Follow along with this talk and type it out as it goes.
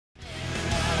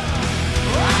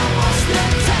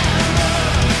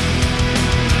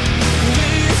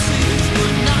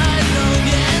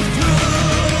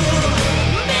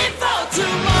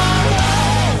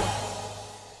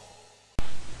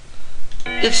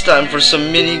It's time for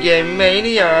some mini game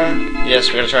mania. Yes,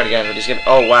 we're gonna try it again, but he's giving.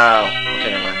 Oh wow. Okay,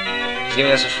 never mind. He's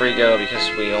giving us a free go because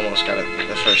we almost got it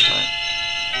the first time.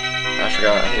 I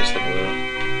forgot. I think it's the blue.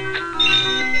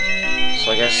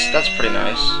 So I guess that's pretty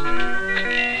nice.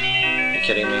 Are you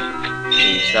kidding me?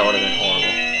 Jeez, that would have been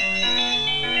horrible.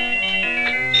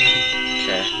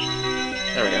 Okay.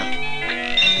 There we go.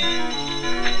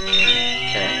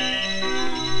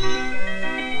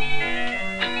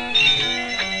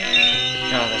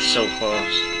 God, that's so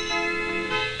close.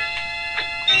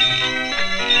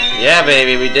 Yeah,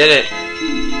 baby, we did it.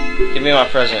 Give me my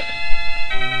present.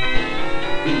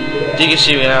 Deku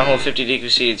seed, we now hold 50 Deku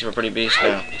seeds. We're pretty beast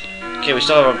now. Okay, we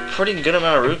still have a pretty good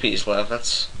amount of rupees left.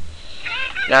 That's.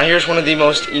 Now here's one of the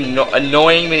most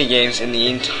annoying mini games in the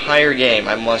entire game,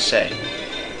 I must say.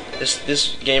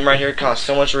 This game right here costs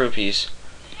so much rupees,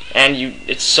 and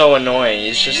it's so annoying.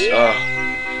 It's just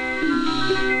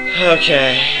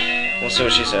okay. We'll see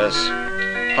what she says.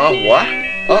 Huh? What?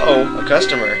 Uh-oh, a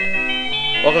customer.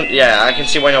 Welcome. Yeah, I can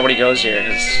see why nobody goes here,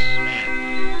 because,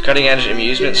 man, cutting edge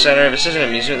amusement center. If this isn't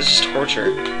amusement, this is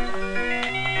torture.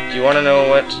 Do you want to know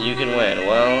what you can win?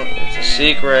 Well, it's a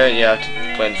secret. You have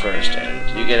to win first,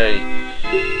 and you get a.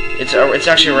 It's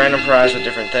actually a random prize with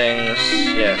different things.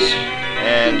 Yes,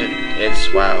 and it's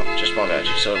wow, just bomb at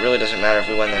you. So it really doesn't matter if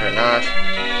we win that or not.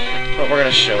 But we're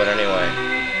gonna show it anyway.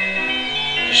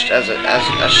 Just as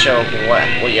a show of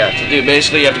what you have to do.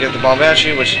 Basically, you have to get the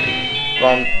Bombachu, which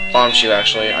Bombchu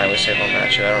actually. I always say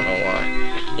Bombachu. I don't know why.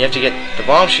 You have to get the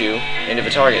Bombchu into the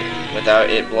target without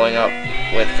it blowing up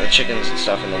with the chickens and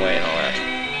stuff in the way and all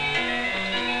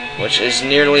that, which is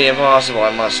nearly impossible,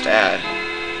 I must add,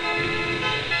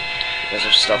 because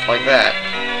of stuff like that.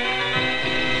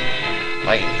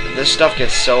 Like this stuff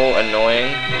gets so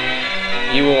annoying.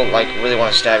 You will like really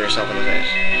want to stab yourself in the face.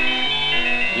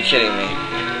 You kidding me?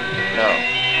 No.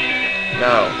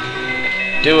 No.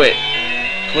 Do it.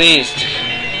 Please.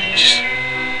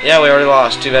 Yeah, we already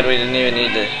lost. Too bad we didn't even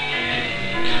need to.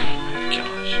 Oh my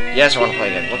gosh. Yes, I want to play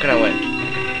again. What can I win?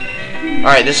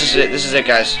 Alright, this is it. This is it,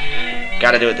 guys.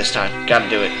 Gotta do it this time. Gotta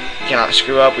do it. Cannot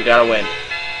screw up. We gotta win.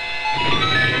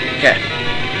 Okay.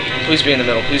 Please be in the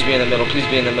middle. Please be in the middle. Please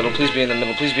be in the middle. Please be in the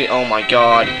middle. Please be. Oh my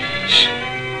god.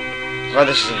 I'm glad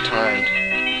this isn't timed.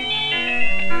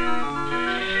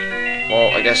 Well,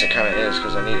 I guess it kind of is,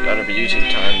 because I need it under YouTube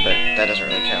time, but that doesn't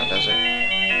really count, does it?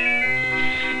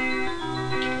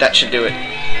 That should do it.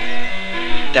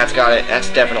 That's got it. That's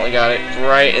definitely got it.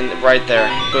 Right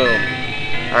there. Boom.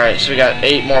 Alright, so we got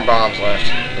 8 more bombs left.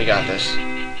 We got this.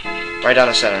 Right down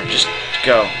the center. Just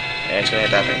go. And it's gonna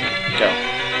hit that thing. Go.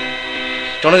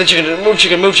 Don't hit the chicken. Move,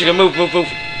 chicken. Move, chicken. Move, move, move.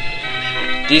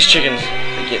 These chickens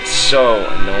get so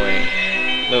annoying.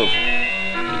 Move.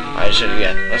 I just should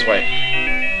again. Let's wait.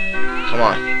 Come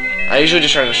on. I usually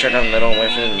just try to go straight down the middle and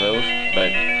wait for them to move,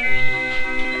 but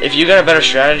if you got a better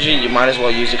strategy, you might as well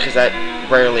use it, because that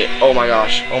rarely. Oh my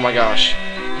gosh. Oh my gosh.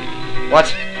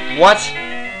 What? What?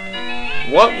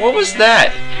 What was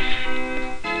that?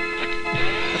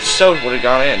 That so would have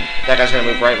gone in. That guy's gonna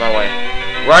move right in my way.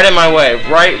 Right in my way.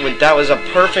 Right with that was a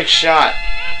perfect shot.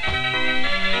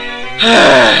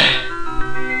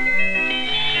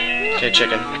 Okay,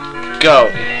 chicken.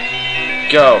 Go.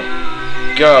 Go.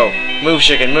 Go. Move,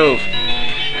 chicken, move.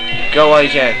 Go while you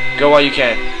can. Go while you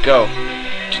can. Go.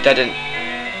 That didn't.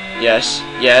 Yes.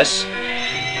 Yes.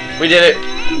 We did it.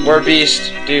 We're a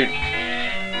beast. Dude.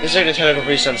 This took Nintendo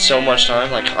Capri Sun so much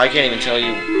time. Like, I can't even tell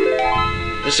you.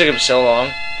 This took him so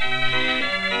long.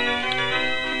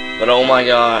 But oh my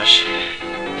gosh.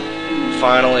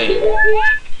 Finally.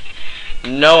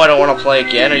 No, I don't want to play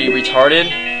again. Are you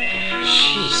retarded?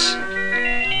 Jeez.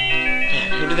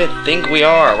 Who do they think we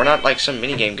are? We're not like some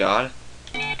minigame god.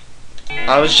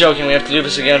 I was joking, we have to do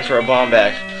this again for a bomb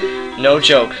back. No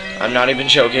joke. I'm not even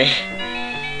joking.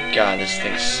 God, this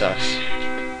thing sucks.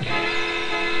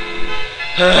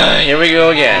 Here we go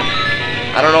again.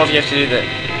 I don't know if you have to do the.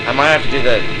 I might have to do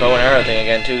the bow and arrow thing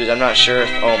again too, because I'm not sure if.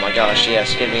 Oh my gosh,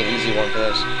 yes, give me an easy one for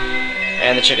this.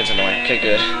 And the chicken's annoying. Okay,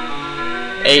 good.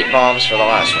 8 bombs for the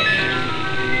last one.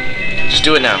 Just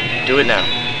do it now. Do it now.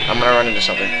 I'm gonna run into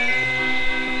something.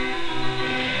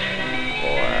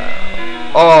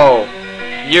 Oh,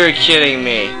 you're kidding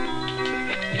me.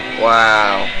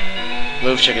 Wow.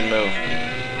 Move, chicken, move.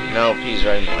 Nope, he's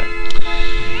right in the way.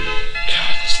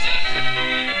 God, this thing.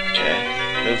 Okay.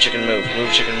 Move, chicken, move.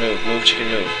 Move, chicken, move. Move, chicken,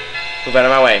 move. Move out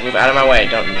of my way. Move out of my way.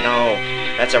 Don't. No.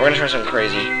 That's it. We're gonna try something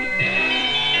crazy.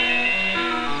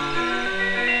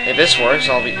 If this works,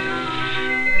 I'll be.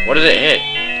 What did it hit?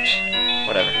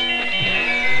 Whatever.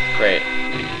 Great.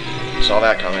 Saw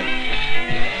that coming.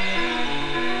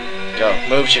 Go.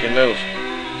 Move, chicken, move.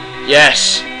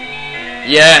 Yes!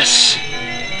 Yes!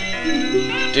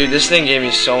 Dude, this thing gave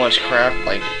me so much crap,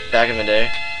 like, back in the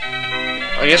day.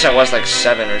 I guess I was like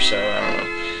 7 or so, I don't know.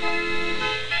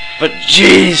 But,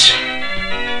 jeez!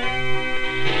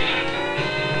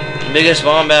 Biggest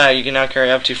bomb bag, you can now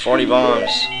carry up to 40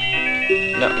 bombs.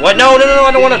 No, what? No, no, no, no,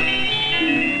 I don't want to...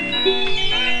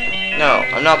 No,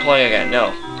 I'm not playing again,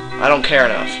 no. I don't care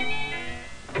enough.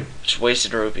 Just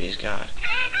wasted rupees, god.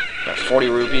 Got 40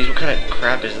 rupees, what kind of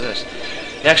crap is this?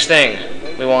 Next thing,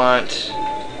 we want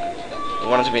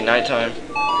it to be nighttime.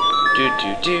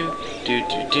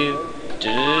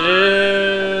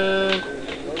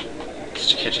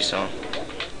 Such a catchy song.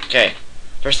 Okay,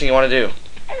 first thing you want to do.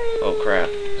 Oh crap,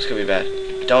 this could be bad.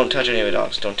 Don't touch any of the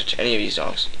dogs. Don't touch any of these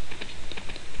dogs.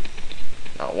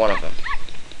 Not one of them.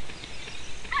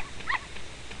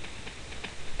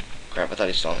 Crap, I thought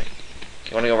he saw me.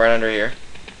 Okay, you want to go right under here.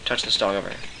 Touch this dog over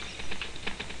here.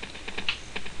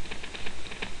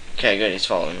 Okay, good, he's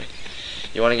following me.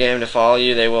 You want to get him to follow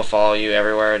you, they will follow you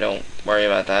everywhere, don't worry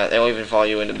about that. They will even follow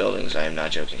you into buildings, I am not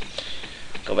joking.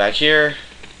 Go back here.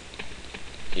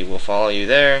 He will follow you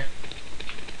there.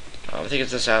 I think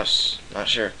it's this house, not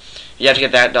sure. You have to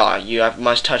get that dog,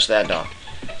 must touch that dog.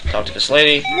 Talk to this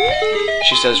lady.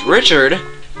 She says, Richard,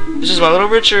 this is my little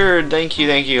Richard, thank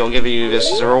you, I'll give you this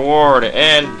as a reward,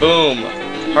 and boom,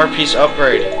 heart piece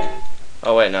upgrade.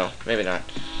 Oh wait, no, maybe not.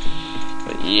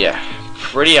 But yeah.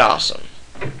 Pretty awesome.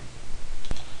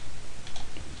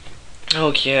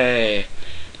 Okay.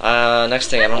 Next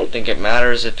thing, I don't think it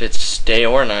matters if it's day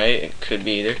or night. It could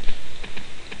be either.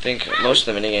 I think most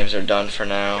of the minigames are done for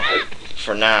now.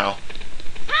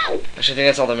 Actually, I think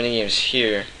that's all the minigames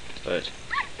here. But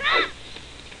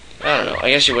I don't know.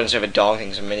 I guess you wouldn't say if a dog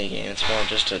thing's a minigame. It's more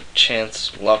just a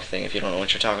chance luck thing if you don't know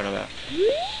what you're talking about.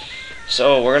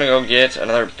 So we're gonna go get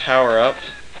another power up,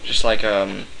 just like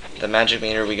the magic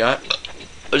meter we got.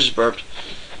 I just burped.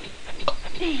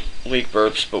 Weak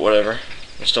burps, but whatever.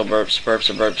 They're still burps. Burps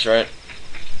are burps, right?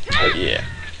 Yeah.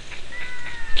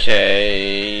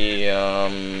 Okay,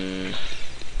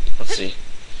 let's see.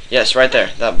 Yes, right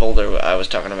there. That boulder I was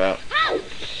talking about.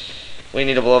 We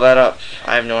need to blow that up.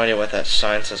 I have no idea what that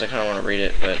sign says. I kind of want to read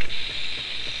it, but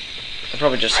it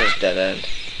probably just says dead end.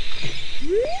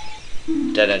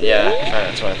 Dead end, yeah.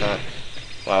 That's what I thought.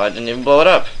 Wow, I didn't even blow it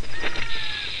up.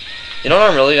 You know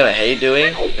what I'm really gonna hate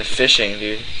doing? The fishing,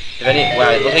 dude. If any,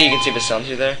 wow, look how you can see the sun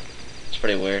through there. It's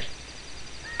pretty weird.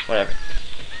 Whatever.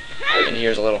 And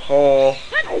here's a little hole.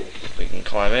 We can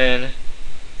climb in.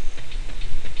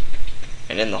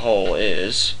 And in the hole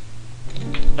is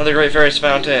another Great Fairy's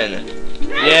Fountain.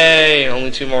 Yay!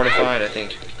 Only 2 more to find, I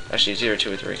think. Actually, it's either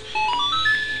 2 or 3.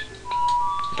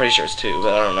 I'm pretty sure it's 2,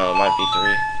 but I don't know. It might be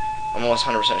 3. I'm almost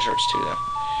 100% sure it's 2 though.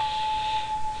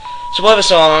 So we'll have a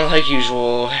song, like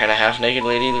usual, and a half-naked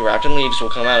lady wrapped in leaves will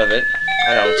come out of it.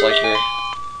 I know, it's like your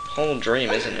whole dream,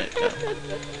 isn't it? No.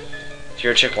 If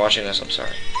you're a chick watching this, I'm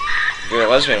sorry. If you're a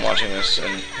lesbian watching this,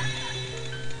 then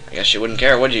I guess you wouldn't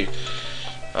care, would you?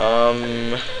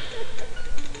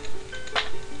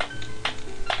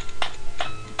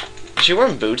 Is she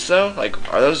wearing boots, though? Like,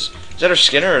 is that her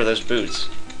skin or are those boots?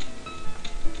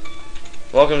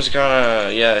 Welcome to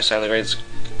kinda, yeah, Silent Great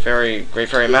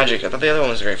Fairy Magic. I thought the other one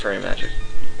was Great Fairy Magic.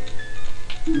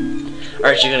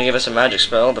 Alright, she's gonna give us a magic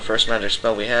spell. The first magic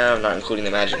spell we have, not including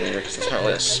the magic meter, because it's not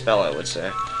really a spell, I would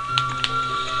say.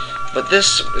 But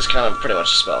this is kind of pretty much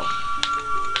a spell.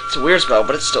 It's a weird spell,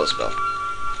 but it's still a spell.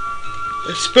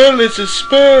 A spell is a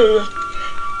spell!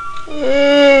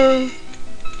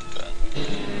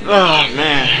 Oh,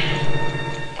 man.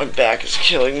 My back is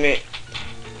killing me.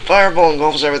 Fireball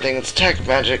engulfs everything. It's tech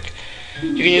magic.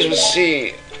 You can use with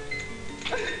C.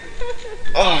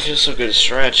 Oh, it feels so good to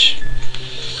stretch.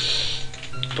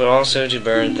 But also to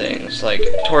burn things, like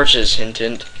torches, hint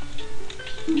hint.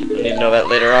 You need to know that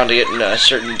later on to get into a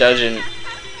certain dungeon.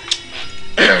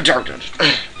 Dark dungeon.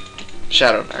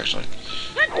 Shadow, actually.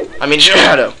 I mean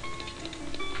Shadow.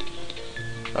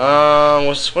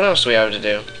 What else do we have to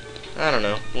do? I don't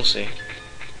know. We'll see.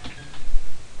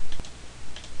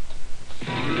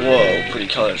 Whoa, pretty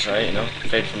colors, right? You know,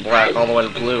 fade from black all the way to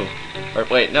blue. Or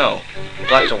wait, no,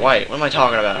 black to white. What am I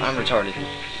talking about? I'm retarded.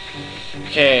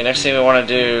 Okay, next thing we want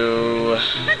to do.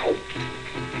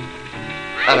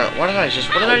 I don't know. What did I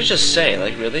just say?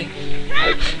 Like, really?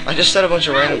 I just said a bunch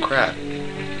of random crap.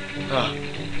 Oh.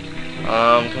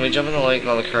 Can we jump in the lake?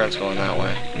 No, the current's going that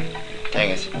way. Dang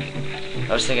it.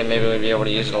 I was thinking maybe we'd be able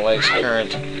to use the lake's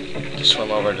current to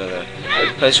swim over to the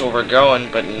place where we're going,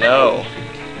 but no.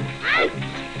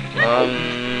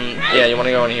 Yeah, you want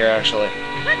to go in here, actually.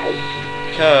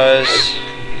 Because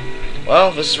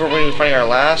Well, this is where we're going to be finding our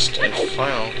last and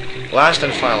final. Last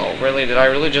and final. Really, did I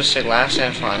really just say last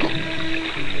and final?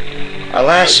 Our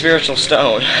last spiritual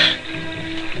stone.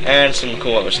 And some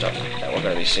cool other stuff that we're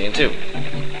going to be seeing too.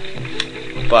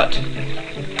 But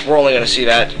we're only going to see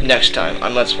that next time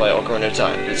on Let's Play Ocarina of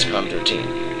Time. It's Con 13.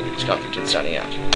 It's Con 13 signing out.